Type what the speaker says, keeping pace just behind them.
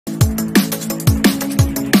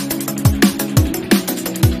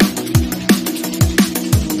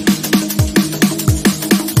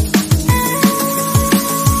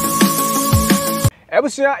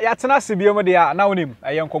Ebusia yatena se biom de a na wonim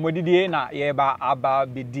eye nkomodidie na ye ba aba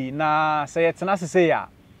bedi na se yatena se ya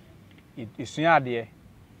isua ade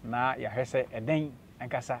na ya hwese eden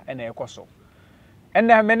enkasa ena ekoso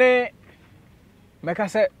ena mene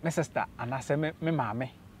mekase me sister anase me maame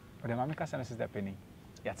ode maame kasa na sister Penny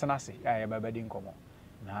yatena se ya ye ba bedi nkomo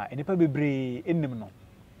na enipa bebre enim no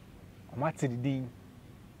omati didin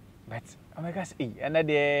but America's and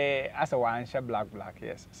the as a one black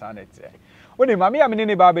yes sound it. When Mami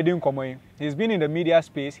Aminini Babedin Komoy, he's been in the media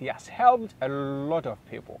space, he has helped a lot of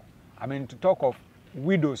people. I mean to talk of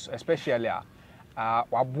widows especially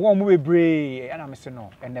wabuomu bebre and I'm saying no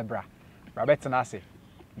and nebra. Robert Nase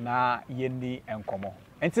na yendi enkomo.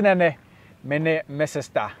 Entinene mene me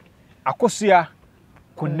sister Akosia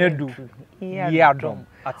Kunedu Yadom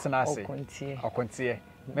Atenase Okontie.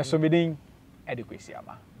 Mesomidin Edi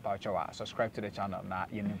Kwesiarmah. Subscribe to the channel na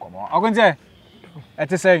yenim komo. Ogunje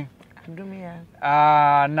ete say Adumia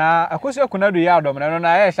na Akosia Kunedu Yadom na no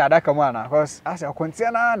na e shada kamu ana because as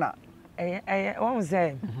Okontie na won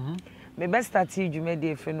say me best start dwuma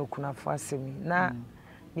de efe no kunafo asemi na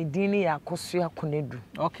me dini ya Akosia Kunedu.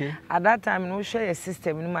 Okay. At that time no share your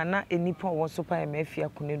system no ma na enipa wo so pa me afia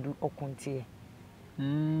Kunedu Okontie.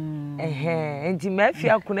 Enti me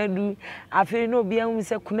afia Kunedu afi no bia hu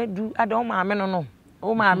se Kunedu ade o maame no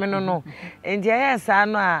o maame no enti ayesa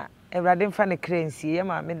no a Ewrade mfa ne krensi ye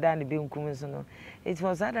maame da ne benkum so no it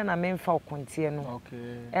was that na me mfa Okontie no. Okay.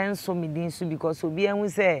 Enso me din so because obi hu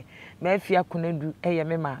se me afia Kunedu eye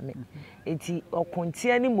me maame enti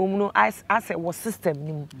Okontie ni mom no as a was system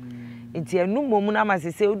ni mu enti enu mom na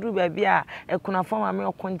masese oduru ba bia ekunafo maame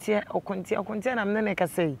Okontie na me ne ka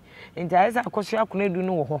sei enti ayesa Akosia Kunedu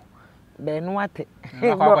no wo ho be no ate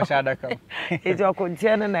akwa shada kam enti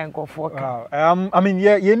Okontie no na nkofo ka I mean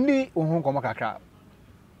ye ni ohun komo kakra.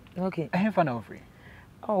 Okay. Ehfa na ofri.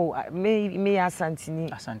 Oh, me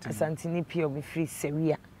Asantini pio be free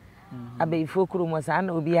Seria. Abeifo krom sa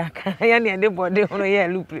na obi aka ya ne de bode hono ye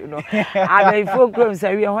lupre no. Abeifo krom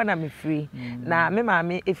Seria ho na me free. Na me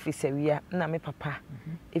maame efi Seria na me papa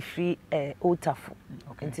efi Otafo.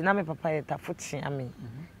 Enti na me papa ye tafo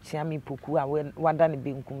chiame poku a wada ne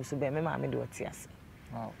benkum so be me maame de otiase.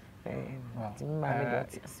 Wow. Me maame de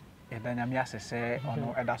otiase. Edanya mi asese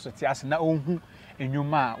ono eda so tiase na onhu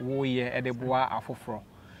enwuma wo ye edeboa afoforo.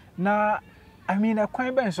 Na I mean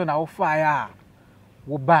akwan ben so na wo fire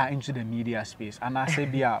wo ba into the media space and I say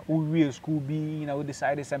bia wo wie school bi na wo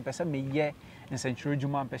decide some person me ye nsenchiro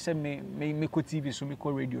juma person me ko TV so me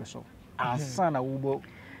ko radio so asa na wo bo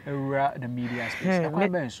era the media space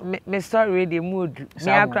akwan ben so me start radio mood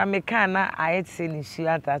me akra me kan na ayet say ni shi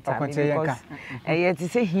atata because yet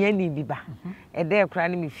say hia ni biba e dey kra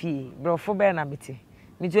ni me fie brofo be na beti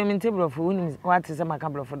me jo me nte brofo woni what is maka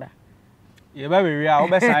brofo da ye ba we ria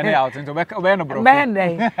we sign out into be no brofo ben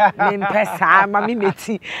dey me pesa ma me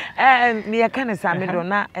meti me kan sa me do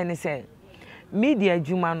na ene say media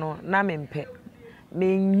juma no na me mpe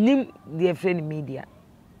me nim de friend media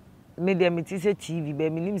meti se TV be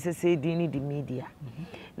me nim se say di media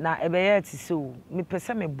na ebeye ti so me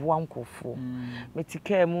pese me boa nkofo me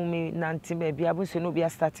tika mu me nante be bia bo se no bia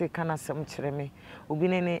start kana sem kire me obi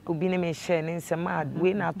ne me share ne nsem a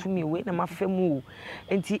we na to me we na mafemu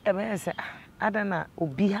enti ebeye se adana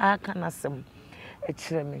obi ha kana sem e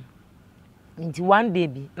kire me nti one day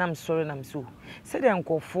bi na I'm sorry na so se de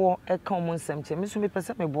nkofo e ka mo nsem kire me so me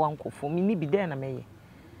pese me boa nkofo me ni bi de na meye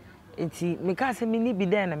enti me ka se me ni bi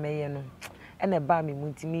de na meye no ene ba me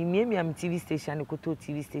munti me miam TV station ne koto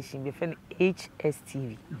TV station be fe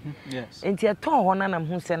HSTV. Yes. Enti e ton ho na nam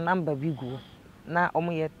hu se number bi go na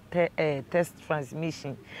omo ye test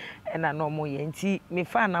transmission na no omo ye enti me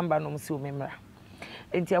fa number no se o memra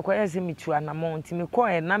enti akoya se me tu anamo enti me ko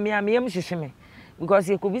na me am hyehye me because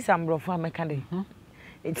e ko bi sambrofo ameka de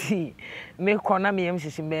enti me ko na me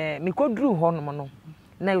hyehye me ko duru ho no no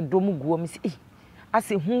na domu guo me se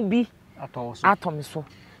ase hu bi atom so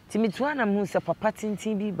Timituana na mu se papa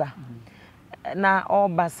tintin bi ba na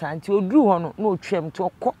obasa nti oduru ho no na otwam to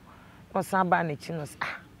okọ no san ba na chi no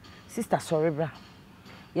sister sorry bra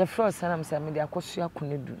ye fro sanam se me de Akosia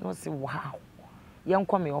Kunedu no se wow ye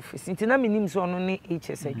nko me office nti na menim so no ne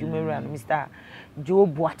HS adwumawura no Mr. Joe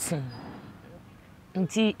Boatin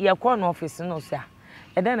nti ye ko no office no se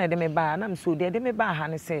eden na de me ba na me so de me ba ha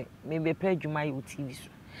ne se me be pa adwuma ye TV so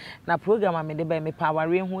na program a me de ba me pa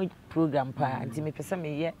aware ho program pa nti me pese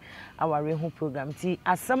me ye aware ho program nti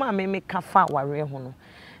asem a me ka fa aware ho no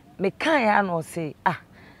me kan ya no say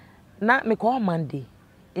na me ko Monday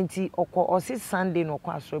enti okọ osi Sunday no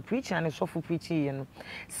kwa so preach and so for preaching ye no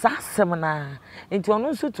sa asem na enti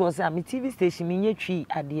ono nso to say am TV station me nya twi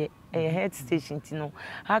ade head station ti no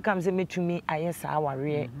how come say metumi aye sa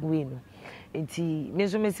aware we no enti me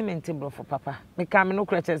so mesi mente brofo papa me ka me no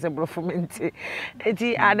kura che say brofo mente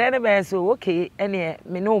enti ade ne be so okay ene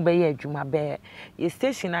me no be ye adwuma be ye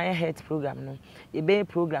station aye head program no ye be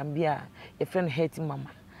program bi a ye friend head mama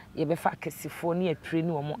ye be fa kesifo ne atire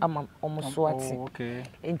ni omo ama omo so ate okay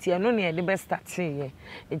enti eno ne de be start ye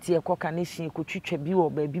enti ye koka ne hyin kotwitwa bi wo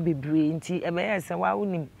ba bi bebre enti e be yesa wa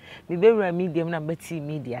wonim me be wura medium na beti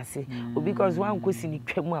media se because one kosi ni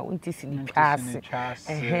twam a wonti si ni twase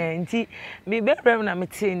enti me be wura na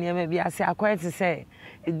mete ne ma bi ase akwete se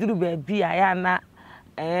eduru ba bi aya na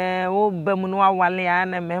wo bamu no awale ya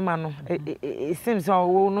na mema no it seems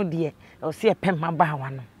wo no de o se pemma ba wa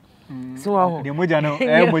no so de moja no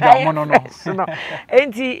moja mo no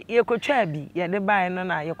enti ye kotwa bi ye de bae no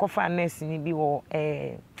na ye kofa nurse ni bi wo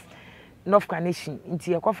North Carnation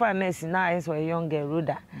enti ye kofa nurse na aye so young girl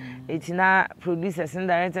roda enti na producers and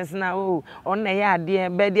directors na on na ya ade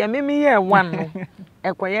be de meme ye one no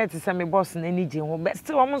ekoye ti se me boss na ni je ho be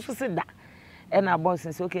still o mo so se da e na boss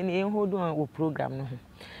say okay ni hold on wo program no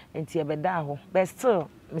enti ye be da ho be still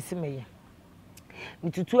me se me ye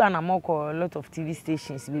mitutu anamoko a lot of TV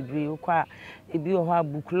stations bebre okwa ebi ho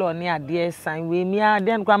abuku law ne ade sign we mi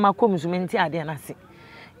ade nkwa makom so menti ade na se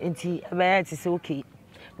enti ebe ti say okay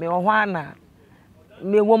me wo ho ana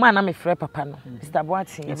me wo ma na me frɛ papa no Mr.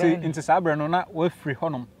 Boatin enti sabre no na we free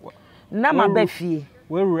honom na ma ba fie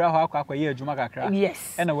we wura ho akwa ye adwuma kakra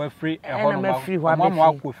yes ena we free honom mo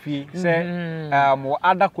akwa fie say mo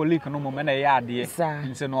other colleague no mo me na ye ade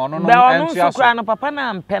nti no ono no entu aso no papa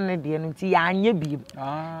na mpene de no nti ya anya bi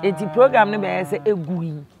enti program no be say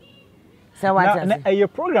egui say what na e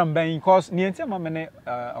program ben because ni enti ma me ne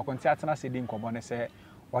okonti atena se di nkomo ne say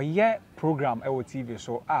oye program e wo TV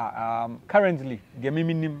so currently de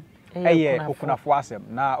miminim eye okunafo asem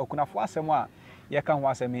na okunafo asem a ye kan ho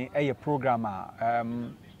asem eye program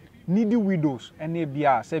needy widows ene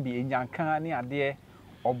bia se bi enyanka ne ade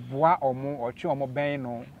oboa omo otwe omo ben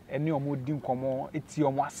no ene omo di nkomo eti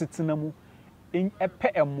omo asetena mu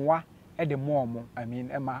epe emoa e de mo omo I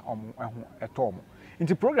mean ema omo eho eto omo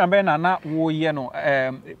nti program ben na wo ye no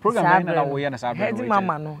program ben na wo ye na sabe head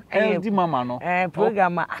mama no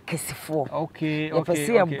program akesifo okay ye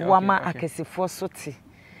pese ye boa ma akesifo sote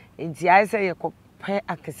nti ai say ye ko pe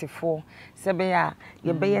akesifo sebe ya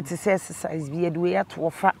ye be ye te exercise bi ye do ye to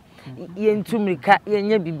fa ye ntumrika ye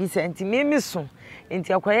nya bibi se nti me so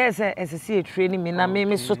nti akoye se esese e training me na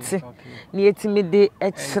me sote na yetimi de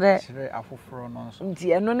ekire afoforo no so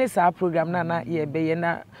nti eno ne sa program na ye be ye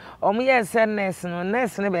na omo ye se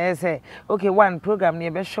nurse ne be ye se okay one program ne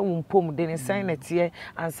be hwe wo mpom de ne sign na tie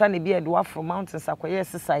ansa ne bi e do afro mountains akoye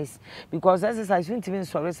exercise because exercise ntimi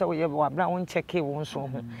nsore se wo ye wa bra won check wo nso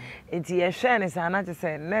ho nti ye hwe ne sa na te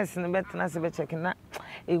se nurse ne betena se be check na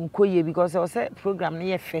enkoye because o se program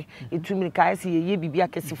ne ye fe etumi ka se ye bibi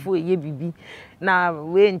akesifo ye bibi na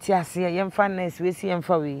we nti ase ye mfa nurse we si ye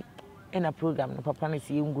mfa we ena program no papa na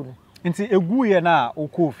si ye ngu no nti egu ye na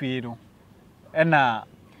okofie no ena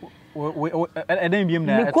eden biem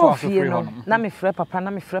na eto asofre ho na me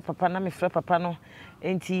frɛ papa no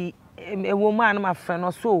nti ewo ma na ma frɛ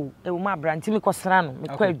no so ewo ma branti me kosra no me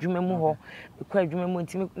kwa adwuma mu ho me kwa adwuma mu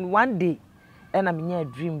nti one day ena me nya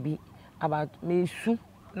dream bi about me su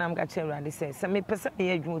na am ga chere ade se me pese me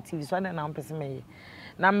ye adwuma TV so na am pese me ye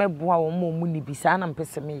na me boa wo mu ni bi sa na am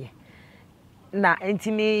pese me ye na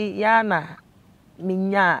enti me ya na me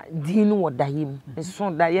nya din wo dayem me so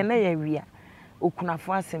daye na ya wia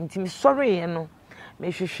okunafo asem enti me sorry ye no me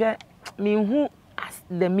hwehwe me hu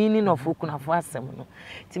the meaning of okunafo asem no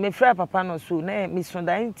enti me frɛ papa no so na me so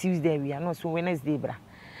daye Tuesday wia no so Wednesday bra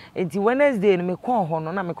enti Wednesday no me kɔ ho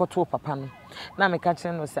no na me kɔto papa no na me ka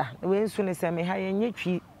kyerɛ no sa we nso ne se me ha ye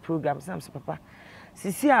nyetwi program sam se papa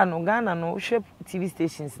sisi ano Ghana no hwɛ TV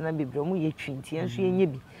stations na bebre mu ye twi enti enso ye nya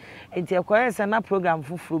bi enti ekoye se na program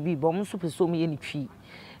fufuro bi bo mu so pese mu ye ne twi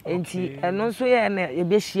enti eno so ye na ye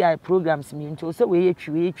be share programs mi enti o se we ye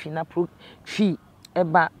twi na twi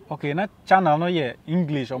eba okay na channel no ye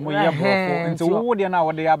English o mo ye brofo enti wo de na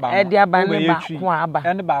wo de aba e de aba ne ba ko aba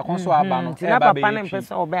ene ba ko so aba no enti na papa ne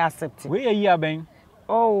pese o be accept we ye yi aben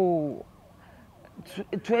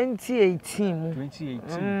 2018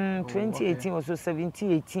 2018 also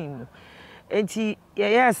 1718 enti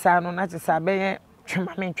yes ano na tsa be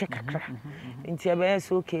twema me ntwe kakra enti e be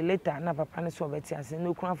so okay later na papa ne so beti ase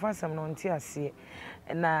no kun afasam no nti ase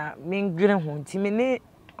na me ngwere ho nti me ne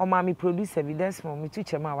o ma me producer bi desmo me tu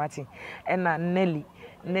chema wati na Nelly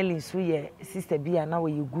Nelly so ye sister bia na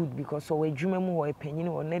we good because so we dwuma mu ho panyin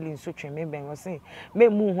ho Nelly so twen me ben wo say me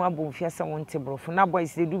mu ho abomfia se won tebrofo na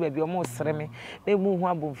boys dey do ba bi o mo sere me mu ho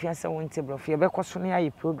abomfia se won tebrofo ye be koso ne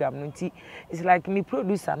aye program no nti it's like me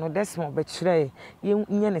producer no desmo be kire ye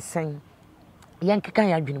nye ne sen yen keka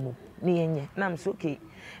ya dwene mu ne yenye na am so okay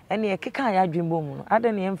ene ye keka ya dwene mu no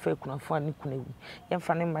ade ne yemfa kunafo ne kunawu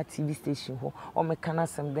yemfa ne ma TV station ho o me kana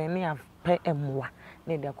sem den ne pe emwa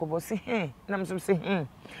ne de akobo se na am so se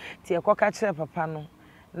ti e koka kire papa no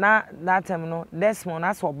na that time no desmo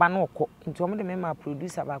na so oba na okọ nti o me de me ma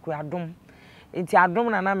producer ba ko adom nti adom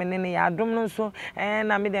na me ne ya adom no so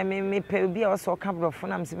na me de me pe obi a o so ka brofo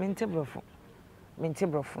na me se mente brofo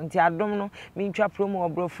nti adom no me ntwa promo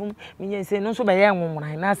obrofum me nyense no so be ye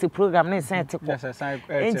nwonwran na se program na sen te ko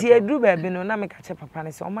nti edu ba bi no na me ka che papa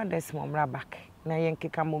ne se o ma desmo mra back na yen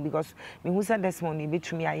keka mo because me hu sa desmo ni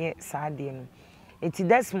betumi aye saade no nti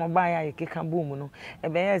desmo ba ya keka bo mu no e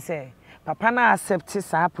be ye se papa na accept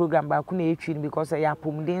sa program ba ku na etwi because ya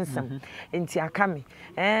pomden nsem nti aka me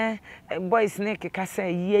boys ne keka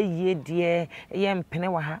say ye de ye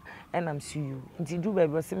mpene wa ha enam see you nti do ba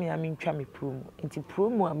bi se me am ntwa me promo nti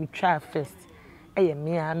promo am twa first eye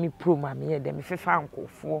me am promo am ye de me fefa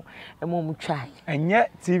ankofo emo mu twa enye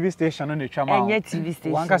TV station no twa ma enye TV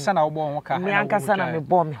station wankasa na wo bo ho ka me ankasa na me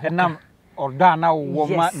bo me ho enam orda na wo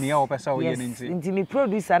ma ne o pesa wo ye nti me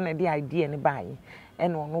producer na the idea ne bae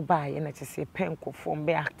ene ono bae na chese penkofo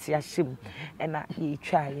mbe act ya shim ena ye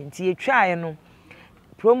twa ye nti ye twa ye no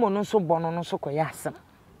promo no so bono no so koya asem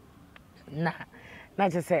na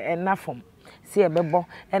chese enafom se ebebo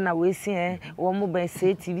ena we si wo mo ba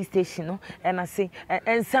se TV station no ena se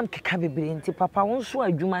ensam keka bebre nti papa won so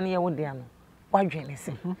adwuma ne ye wo de ano wadwene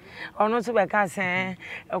se ono so be ka se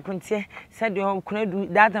okuntie se de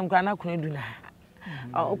okunadu that time kana kunadu na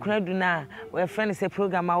okunadu na we friend say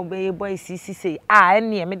program a wo be boy sisi say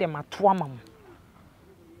ene me de mato amam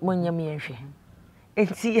monyam yenhwe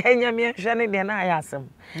enti enya me hwe ne de na ayasem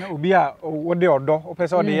na obi a wo de odo o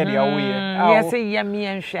pese o de ye de awo ye yes ye me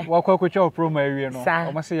yenhwe wa kwa kwetwa promo awie no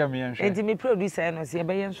o ma se ye me yenhwe enti me producer no se ye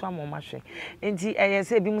be yenso amoma hwe enti eye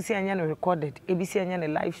se bi mu se enya no recorded ebi se enya no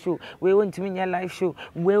live show we wontumi nya live show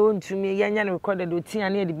we wontumi enya no recorded otia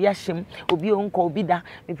na de bi ahyem obi onko obi da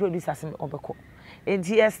me producer se me obeko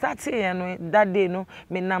enti starting ye no that day no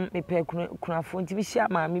me nam me pe kunafo enti bi hia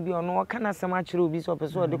ma me bi ono o kana sem a kire obi so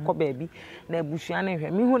peso de ko ba bi na abusua na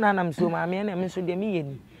hwe me hu na nam so ma me na me so de me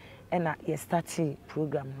yeni ena ye starting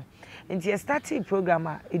program no enti ye starting program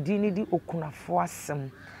a edi ni di okunafo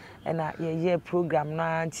asem ena ye program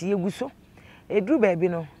na enti ye guso edru ba bi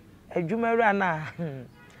no adwumawura na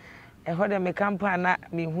ho de me campaign na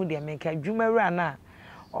me hu de me ka adwumawura na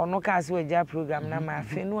ono ka se waja program na ma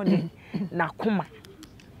fe no de na koma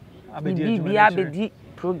abedi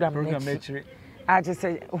program na I just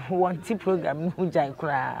say one ti program no jai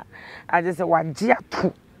kra I just say waje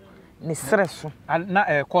apu ne stresso na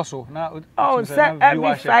ekoso na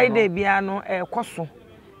every Friday bia no ekoso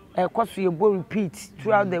ye bo repeat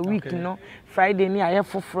throughout the week no Friday ni aye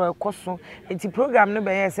foforo ekoso enti program no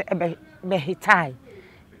be yes be hitai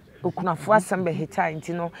okunafo asem be hitai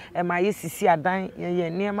enti no ma ye sisi adan ye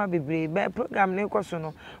niema bebre be program no ekoso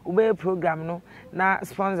no ube program no na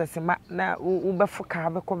sponsors ma na ube foka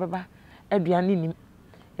be ko beba aduane nim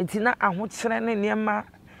enti na ahokere ne niema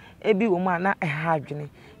ebi wo ma na ha adwene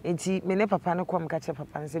enti me ne papa ne kom ka che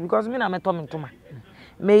papa ne say because me na meto mentoma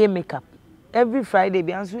me makeup every Friday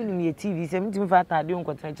bi anso nim ye TV se mtimi fa atade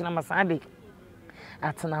onkotra kina masade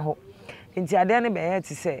atena ho enti ade ne be ye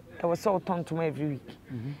ti se e wo so tontoma every week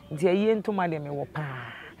enti aye ntoma de me wo pa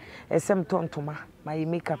esem tontoma my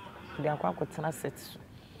makeup de akwa set so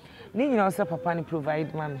ni nyina o se papa ne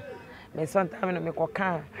provide man me sometimes no me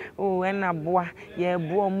koka o ena boa ye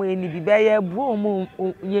boa mo eni bi be ye boa mo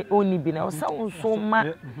oni bi na o sa so ma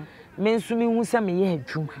me nso me hu se me ye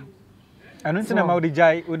adwuma anu ntina ma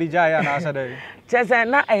odijai ya na asada chese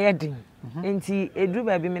na eyedin enti edru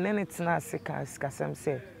ba bi me ne tena sika sem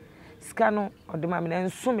se sika no odema me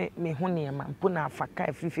nso me ho ne ma mpo na afaka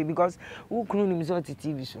afife because wo kunu nim so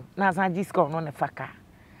TV so na san jiska no ne faka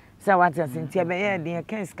se what ya senti e be ye den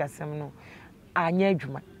kan sika sem no anya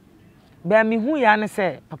adwuma ba me hu ya ne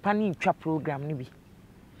se papa ni twa program ni bi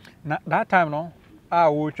na that time no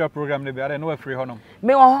wo twa program ni bi are no free honom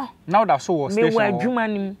me wo now that so was station me wa adwuma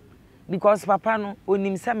nim because papa no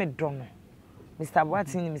onim se me dono Mr.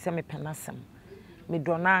 Boatin nim se me penasem me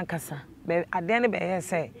dona ankasa be ade ne be ye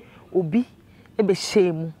se obi e be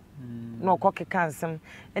shemu na okokeka nsem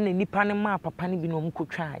ena nipa ne ma papa ne bi no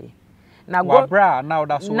mkotwae na go bra now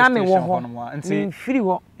that's so station hono nti free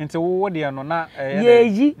ho nti wo de no na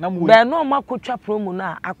yeyi be no makotwa promo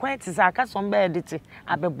na akwan te sa aka som be edit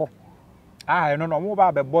abebo no mo ba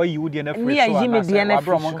abebo yi wo de na free so na wa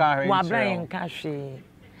bra mo kan hwe wa bra yen ka hwe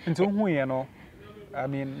nti hu ye no I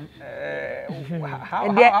mean how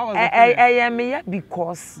me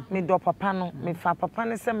because me do papa no me fa papa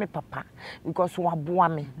ne se me papa because wa boa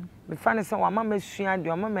me me fa ne se wa mama sua de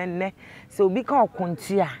o mama nne se obi ka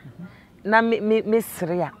okonti a na me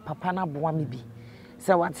sere a papa na boa me bi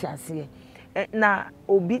se what ase na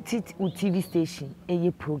obi TV station eye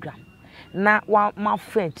program na wa ma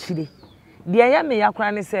fa chire de ya me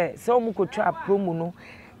yakra ne se o mu ko twa promo no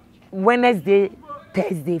Wednesday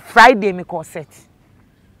Thursday Friday me ko set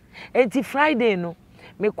enti Friday no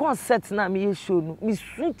me concert na me show no me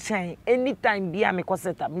su chen anytime bia me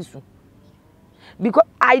concert me su because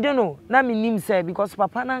I don't know na me nim say because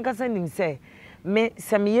papa na nka say nim say me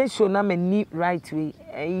se me show na me ni right way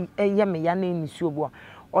eye me ya na ni su obo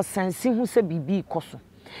o sense hu se bibi ikoso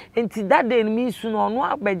enti that day me su no no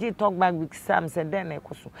abaje talk back with Sam say den na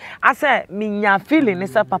ikoso I say me nya feeling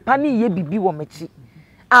say papa ni ye bibi wo mechi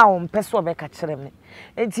a on peso be ka kire me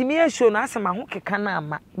enti me show na asema ho keka na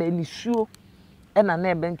ama be ni suo na na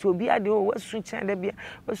ebe nti obi ade o wasu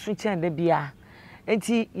chen de bia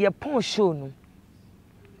enti ye pon show no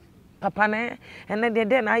papa na ene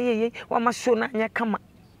de na ayeye wa ma show na anya kama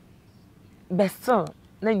beso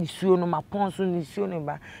na ni suo no ma pon so ni suo ne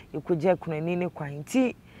ba ekoje kunani ne kwan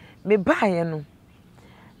nti me ba ye no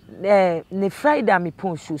ne Friday me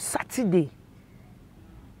pon show Saturday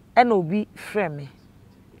ena obi frɛ me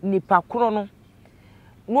nipa kro no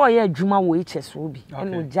no ye adwuma wo HS obi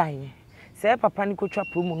ena ojaye se papa ni kotwa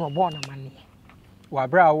promo no obo na mane wa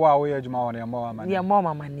bra wo ye adwuma wo na mo mane ye mo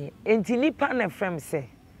mane enti nipa na frem se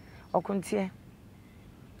okontie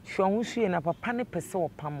hwo hu sue na papa ne pese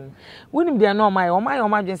opam wonim de na o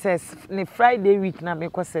my dwen se ne Friday week na me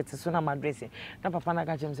ko set so na madress na papa na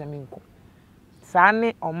ka chem se me nko saa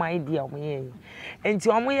ne o my dia o ye enti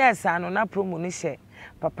o mo ye saa no na promo no hye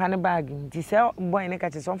papa ne bag nti se boy ne ka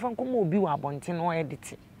che so mfa nko obi wa abonte no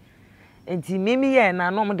edit enti mimi ye na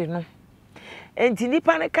no mo de no enti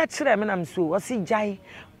nipa ne ka kire me nam so o si jai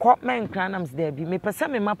ko men kran nam se bi me pese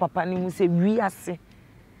me ma papa ne mu se wi ase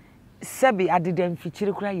sebi adedam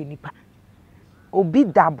fichire kura ye nipa obi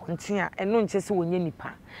da abonte a eno nche se wonye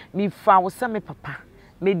nipa me fa wo se me papa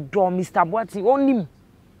me do Mr. Boati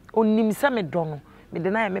onim se me do no me de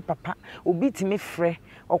na ye me papa obi ti me frɛ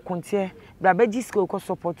okontie bra baji school ko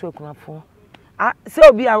support ekunafo se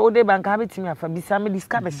obi a ode banka betimi afa bisa me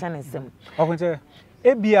discover nsem okontie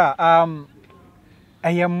ebia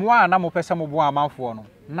ayemwa na mo pese mo bo amanfo no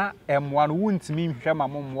na emwa no wuntimi nhwehwe ma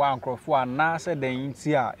mo mwa ankrofo ana se dan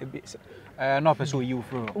nti a na pese o yiwu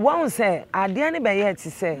fro won se ade ne be ye ti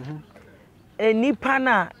se enipa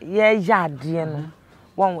na ye ya ade no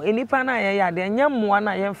won enipa na ye ya ade nyamwa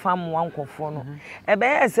na ye fa mwa ankofo no ebe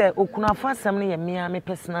ye se okunafo asem ne ye mia me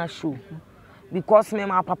personal show because me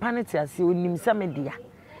ma papa ne ti ase onim se me dia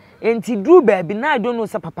enti dru baby na I don't know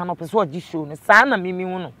se papa no pese o gi show no sa na mimi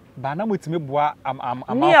hu no ba na mutime boa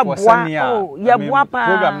amafo sania ya boa pa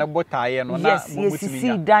program na botaye no na mutime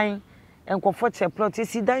ya dan enkofo che plot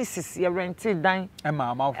si dan sis ye rented dan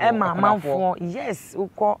ma amafo yes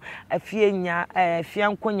uko afie nya afie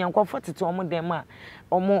ankonya enkofo tete omo dem a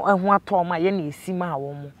omo ehu ato ma ye na esima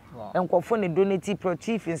awo mo enkofo ne donate plot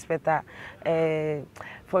chief inspector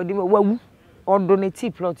for the wawu or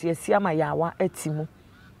donate plot ye si ama yawa atimu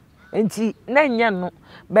enti na nya no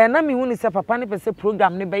be na me hunu se papa ne pese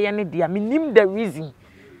program ne be ye ne dia me nim the reason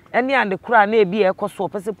ene and kura na e bi e koso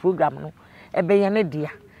pese program no e be ye ne dia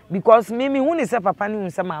because me hunu se papa ne hunu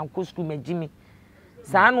se ma anko school magimi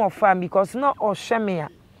saa no ofa because no o hwe me a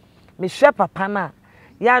me hwe papa na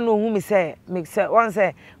ya no hu me se one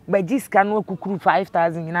say baji ska no kukuru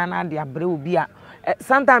 5000 nyina na de abre obi a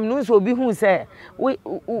sometimes no so obi hu se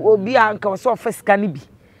obi a nka so ofa ne bi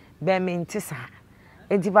be me ntisa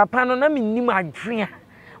enti papa no na me nim adwen a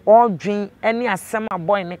odwen ene asem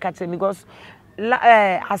aboy ne ka che because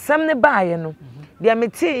asem ne baaye no dia me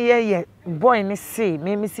tie ye boy ne say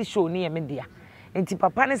me si show ne ye me dia enti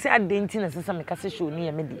papa ne say adenti na sesa me ka se show ne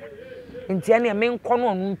ye me dia enti ane me nko no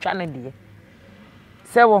onu ntwa ne dia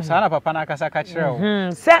se wo sana papa na kasa ka kire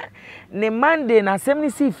wo se ne Monday na asem ne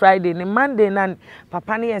si Friday ne Monday na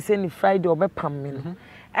papa ne ye say ne Friday obepam me no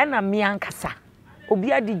ena me ankasa obi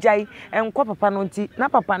adijai enko papa no nti na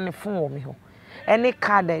papa ne fon wo me ho ene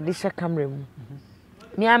card de she camera mu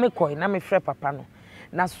me ame koi na me frɛ papa no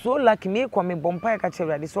na so lucky me ko me bompa ka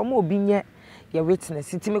chewrade so mo obi nye ye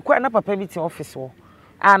witness nti me koi na papa bi ti office wo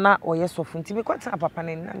ana oye sofo nti me kwata papa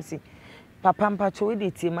ne nam si papa mpacho we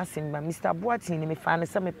dey tie masimba Mr. Boatin ni me fa ne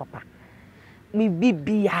se me papa me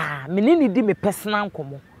bibia me ni di me personal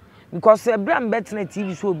komo because Abraham betna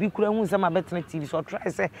TV so obi kura hu sama betna TV so try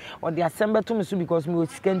say or the assembly to me so because me o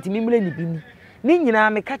sika ntimi mle ni bi ni nyina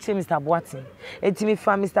me ka che Mr. Boatin enti me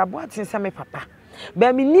fa Mr. Boatin se me papa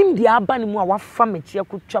ba me nim di aba ni mu a wafa me chia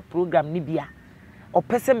kotwa program ni bia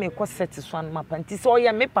opese me ko set so an mapa enti so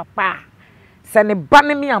ye me papa se ne ba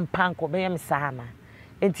ne me ampa nko be ye me sana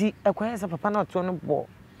enti ekwa se papa na to no bo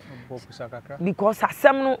because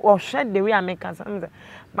asem no o hwe the way I make answer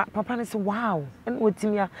papa ne say wow and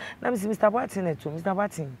wetimia na me Mr. Boatin na to Mr.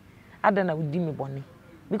 Boatin adana wudi me bone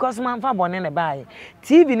because man fa bone na bae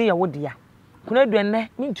TV ni ye wo dia kuna duenne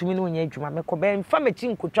mintumi no nya adwuma me ko be mfa machi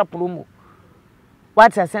nkotwa promo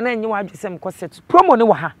what I say na nyi wa adwesem ko set promo ni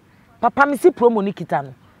wa ha papa me si promo ni kita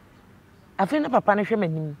no afi na papa ne hwe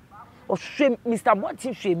manim o hwe Mr.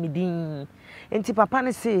 Boatin hwe mi din enti papa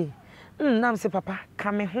ne say nam se papa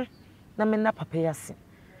ka me ho na me na papa yase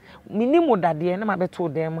minimu dade na ma beto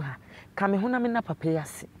dem ha ka me ho na me na papa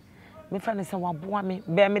yase me fa ne se waboa me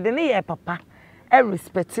be me de ne ye papa e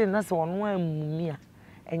respect na se wono amumi a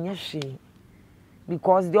enye hwe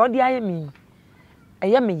because the odi aye me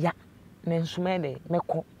eye me ya na nsume de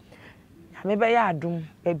meko me be ya adum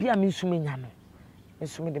e bia me nsume nya no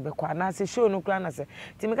nsume de beko na se show no kra na se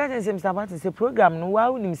ti me ka se Mr. Boatin se program no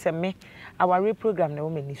wa unim se me aware program na wo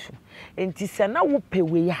mani so enti se na wo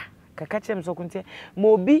pewe ya kaka chem so kunte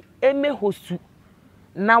mo bi eme hostu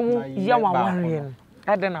na wo ya wa ware no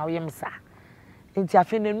ada na wo yem sa enti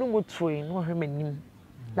afi na nu mo troi no hwe manim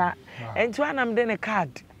na enti anam de ne card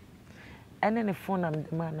ene ne phone am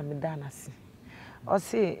de ma na me da na se o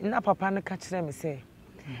se na papa no ka kire me se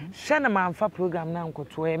hwe na ma amfa program na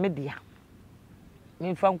nkoto e me dia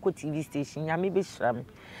me fa nko TV station ya me be shram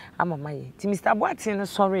ama maye ti Mr. Boatin no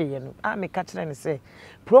sorry ye no a me ka kire ne se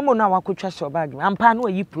promo na wakotwa show bag ampa na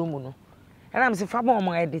oyi promo no era me se fa bo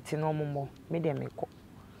mo edit no mo me de me ko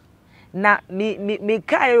na me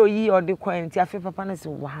kai oyi odi kwenti afi papa na se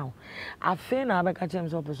wow afi na abeka chem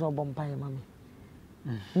so person bompa ye mama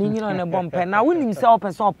ni nyino ne bompa na wonim se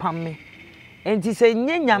person opam me enti se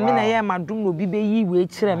nyenya me na ye madum no bi be yi we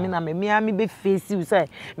kire me na me ami be face you say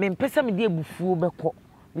me mpesa me de ebufuo beko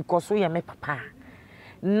because so ye me papa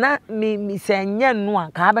na me se nya no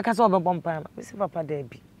a ka abeka se obebompa me se papa da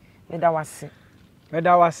bi me da wase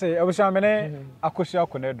ebusha me ne akosia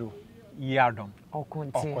konedo yadom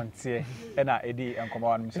okontie na edi enkomo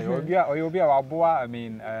wan se obi a waboa I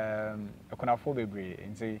mean okunafo bebre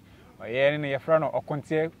nti ye ne ye fra no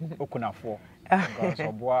okontie okunafo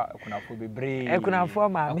so boa okunafo bebre okunafo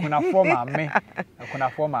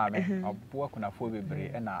maame oboa okunafo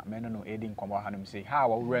bebre na me no edi enkomo hanum se ha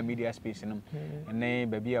wa wura media space num ne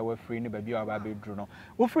baby a wa free ne baby a ba bedru no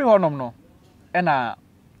wo free honom no na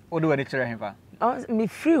odo wani kire hemfa me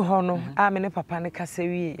free hono a me ne papa ne kasa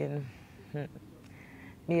wie no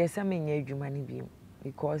me yesa me nya adwuma ne bi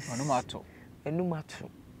because enumato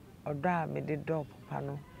odo a me de do papa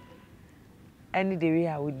no any the way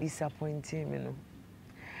I would disappoint me no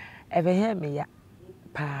ever hear me ya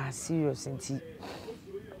pa serious nti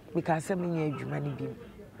because me nya adwuma ne bi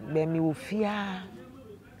be me wo fia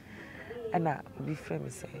ana bi frame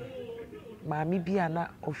say maami bi ana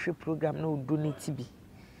ohwe program na odonate bi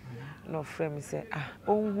no frame say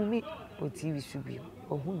ohun mi o TV so bi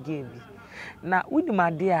ohun game bi na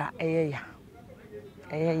unimade a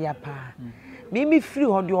eye ya pa mi free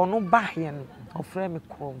ho de ono ba he no o frame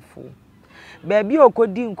kromfo baby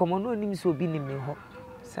okodi nkomo no nim so obi nim ho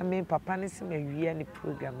se me papa ne se me wie ni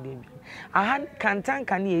program de bi aha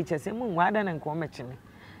kantanka ne ye chese mu nwada na nkomo mechime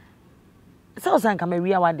se o san ka me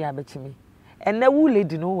wie awade abechime enne wu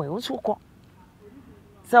lady no we nso ko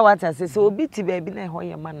se what I say so obi ti baby na ho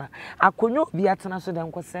ye mana akonyo obi atena so de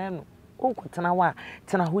nkose no onkotena wa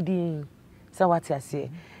tena hodi se what I say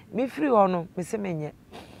me free ho no me se menye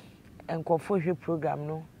enkofo hwe program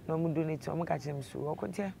no no mu donate o mu ka chem so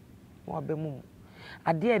okonte mo abemu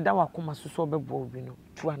ade e da wakoma so so obebo obi no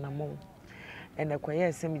tu anamon ene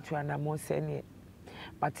kwaye se mi tu anamon se ne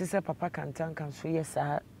batise papa kantanka so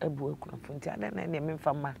yesa ebu ekuna fonti ade na ne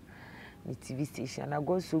memfa ma ni TV station na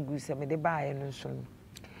go so gu se me de baaye no so no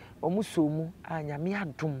omusomu anya me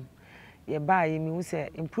adum ye baaye mi hu se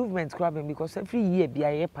improvement crab because every year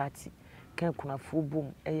bia ye party kan kuna fo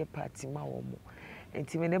bom eye party ma wo mo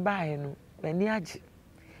enti me de baaye no mani age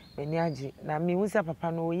na mi hu se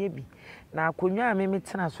papa no ye bi na akonwa me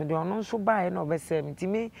tena so de ono so baaye na obese mi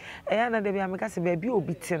timi eya na de bia me ka se ba bi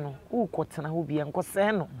obi te no u kotena ho bia nko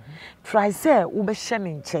se no try say u be hye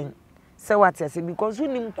ne nchen say what I say because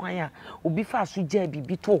unim kwan a obi fa so ja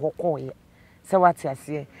bibi to hokoye se what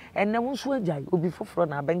ase enne wo so agya obi foforo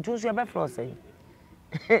na ba nti so ya be fro say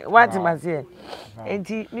what ma say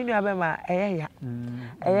enti me nua be ma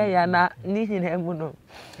eya na ni nyina mu no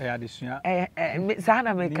eya desua sa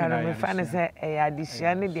na me kan me fa ne se eya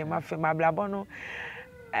desua ne de ma fe ma blabo no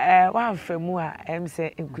wa fa mu a em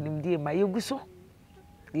se nkunimdie ma yeguso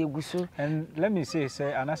and let me say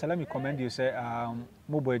and let me commend you say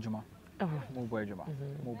mobile ejuma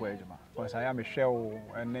because I am a show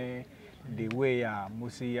and the way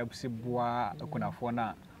musi absibua kunafo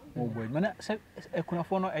na mobile mana say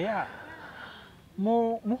kunafo no eya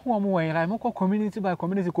mo wen mo community by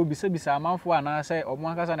community ko bisa amanfo ana say omo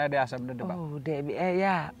akasa na dey asem de ba oh there be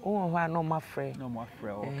yeah o ho no ma frɛ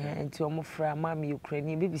okay enti omo frɛ mama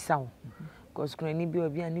Ukraine be bisa wo because Ukraine bi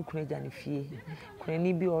obi ani kuna ja ne fie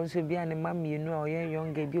Ukraine bi also bi ani mama enu a oye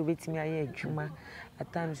younger bi obetimi aye adwuma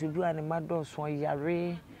at times obi ani mado so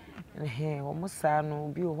yare omo saa no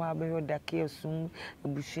bi o ho abeyo dake asum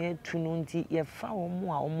ebusua tu no nti ye fa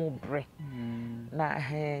omo a omo bre na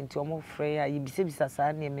nti omo frɛ ya yibisa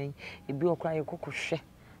saa ne men ebi okra ye kokohwe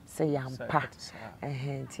se yampa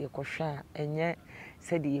nti ye kohwa enye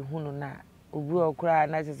se de ye hunu na obi okra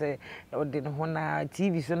na se ode ne ho na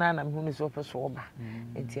TV so na me hunu so opeso oba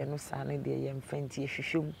nti eno saa ne de ye mfanti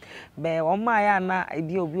ehwehwem be omo aya na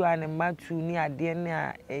ebi obi wa ne matu ni ade ne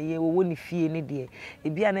a ye wo ne fie ne de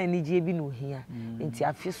ebi ana ni je bi no hia nti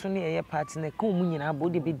afi so ne ye partner ka omu nyina bo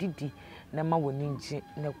de bedidi na ma woni nji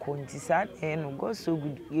ne ko nti saa no go so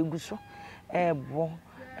good yeguso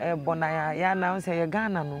ebo na ya na se ye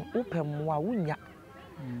Ghana no upem wa wunya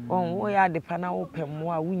wo ya de pa na upem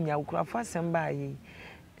wa wunya ukurafa semba yi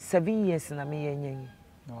 7 years na me yenyen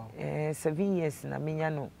 7 years na me nya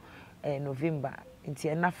no November nti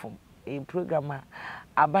enafom program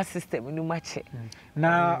aba system ni mache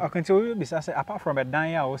na akanti we bisa say apart from a dan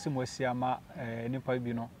ya wo se mo siama nipa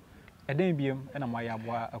bi no eden biem na mo ya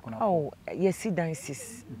boa akuna oh yes dan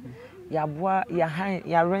 6 ya boa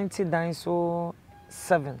ya rent dan so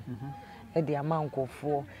 7 de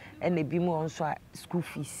amankofo ene bi mu onso school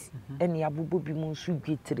fees ene abubo bi mu nso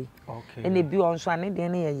gwetre ene bi onso ane de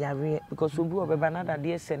ne yare because obi obeba na da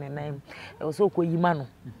de ese ne nan e so koyima no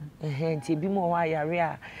nti bi mu wa yare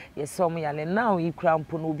a yesom yale now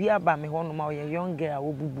ikrampo no obi aba me ho no ma ye young girl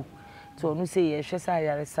obubu so no say ye hwesa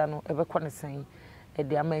yare sa no ebe kɔ ne san e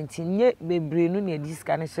de amanti nye bebre no ne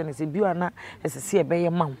diska ne hye ne se bi ana esese ebe ye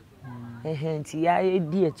mam nti ya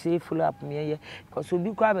edi a follow up me ye because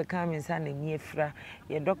obi kwa be kan me nsa na ni afira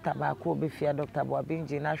ye doctor ba ko obefia doctor bo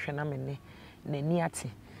abenje na hwe na me ne na ni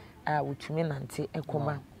ate a wutumi nante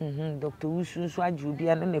ekoma doctor wusu age obi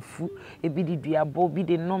ana na fu ebi di dua bo bi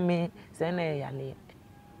de no me se na yale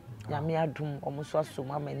ya me adum omuso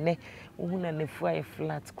asoma me ne uhuna na fu ay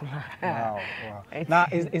flat kula wow now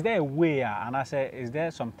is there a way and I say is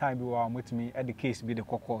there some time we are with me at the case be the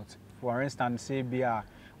court for instance say be a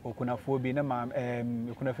okunafo bi na ma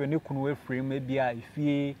okunafo ne kunu efrem bi a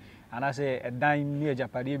ifie ana say edan ni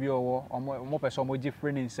ajapade bi owo omo person mo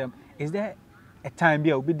gifre ni nsem is there a time bi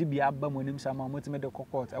a obedi bi aba mo nim sama mo time de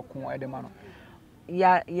court ekun edema no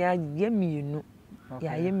ya yemienu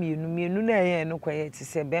ya yemienu na ye no kwaye ti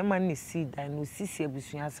se be ma ne si dan no sisi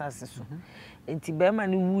abusua asase so enti be ma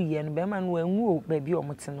ne wuye no be ma no anwu o ba bi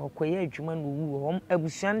omote no kwaye adwuma no wuo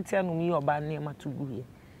abusua ntia no mi oba ne ma to guye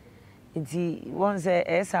enti won say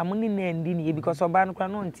esa mo ni na ndi ni because oba no kwa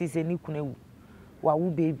no nti se ni kunawu wa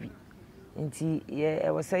wu baby enti ye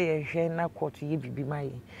we say ye hwe na court ye bibi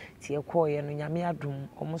maye ti ye call ye no nyame adom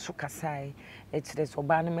omo so kasae e kire so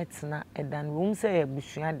oba no metena edan wo say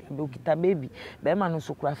abusua de be okita baby be ma no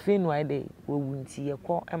so kura fe no ai de wowu nti ye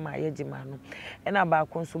call e ma ye gima no e na ba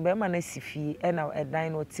kon so be ma na sifie e na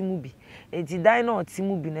edan no timu bi enti dan no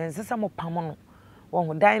timu bi na nsesa mo pam no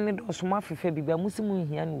won dan ne do so ma fefe bi ba musimu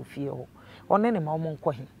hia na ofie ho one ne ma mo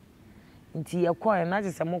nkɔ he nti ye call na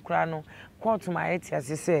je se mo kura no court ma ye ti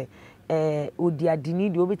ase se odi adini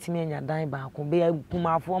de obetimi anya dan ba ko be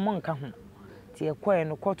kumafo mo nka ho ti ekoe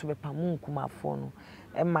no court be pamu kumafo no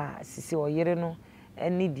e ma sisi oyere no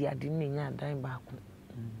eni di adini anya dan ba ko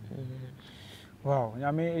wow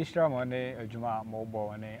nyame ishra mo ne adwuma mo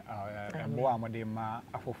bo ne embo amode ma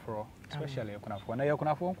afoforo especially kunafo na ye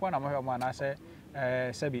kunafo nko na mo hwe mo na se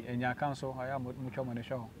sebi enyanka nso aya mutwa mo ne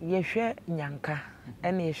show ye hwe nyanka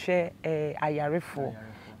ene ye hwe ayarefo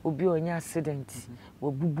obi onya accident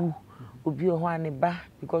obubu obi ho ane ba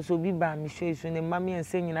because obi ba mi show isu ne mama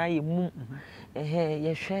ense nyina ye mum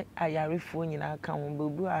ye hwe ayarefo nyina ka ho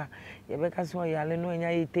bebu a ye beka so yale no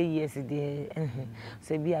nya 80 years de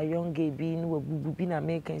se bi a young bi no wabubu bi na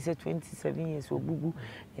make say 27 years wabubu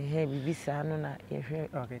bibi sa no na ye hwe.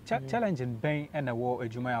 Okay, challenge ben na wo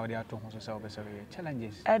adwuma ya wo de ato ho so se obese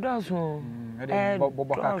challenges I don't so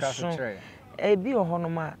bobo kakra so chere bi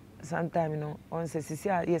ohonoma sometime no on say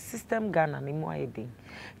your system Ghana ni mo ayedin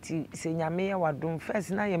ti se nyame ya wadom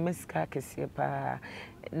first na ye mesika kese pa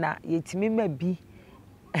na yetimi ma bi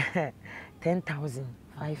 10,000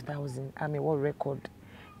 5,000 I mean what record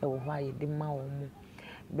e wo hwa ye de ma wo mu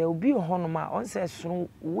be obi ohonoma on say so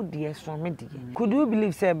wo de so me de could you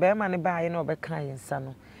believe say be ma ne ba ye na obeka ye nsa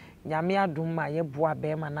no nyame adom ma ye boa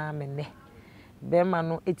be ma na amene be ma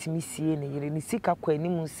no etimi sie ne yire ni sika kwa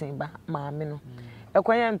animu sen ba maame no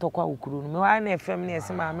ekwanya ntokwa ukuru no me wa na fm ne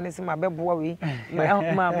ese maame ne se ma beboa we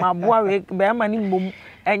ma boa we be ma ni mom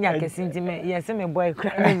enya kesi ntime ye se me boy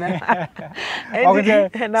kra me okay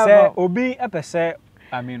say obi epese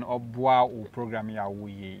I mean oboa o program ya wo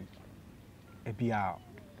ye ebia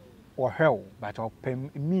o hwew but opem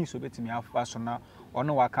mi so betimi afa so na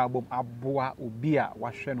ono waka bom aboa obi a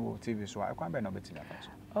wa hwe no TV so ekwan be na betimi afa so.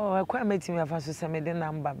 Oh, I quite met me a first send the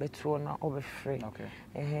number better na over free. Okay.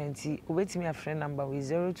 See, wait me a friend number with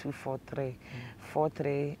 0243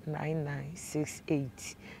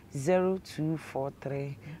 439968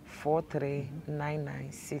 0243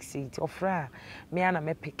 439968. Ofra me ana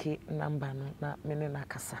me pick number no na me na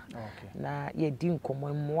kasa. Okay. Na ye di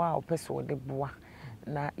nkomo mmoa opeso de boa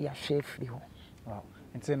na ya hwe free ho. Wow.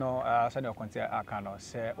 Nti no send your contact account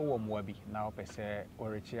say owo moa bi na opese o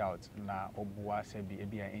reach out na obua se bi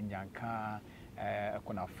ebia enyanka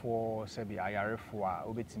ekonafo se bi ayarefo a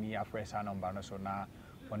obetimi afresa number no so na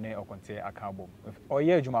one o contact account bom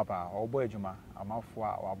oye adwuma pa obo adwuma amafo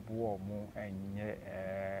a wabo mu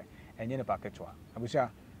enye ne paketwa abusia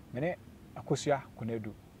mene akosua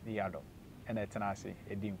konedu di yado ena etenase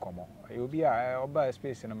edi nkomo obi a oba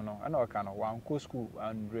space no no na o ka no wanko school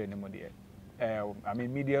andre ne mo de I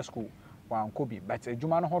mean media school wan ko bi but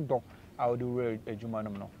adwuma no hodo a wo de adwuma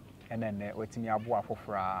no no ene wetimi aboa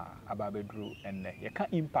fofora ababedru ene ye ka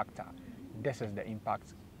impact this is the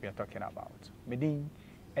impact we are talking about medin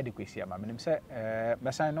Kwesiarmah menim say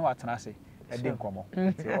mesan no atena se edin komo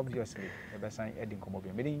obviously e besan edin komo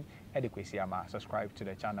bi medin Kwesiarmah subscribe to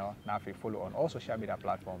the channel na fi follow on all social media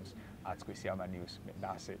platforms at Kwesiarmah news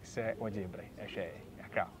that's it say ojebre ehwe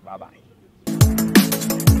yakra bye bye.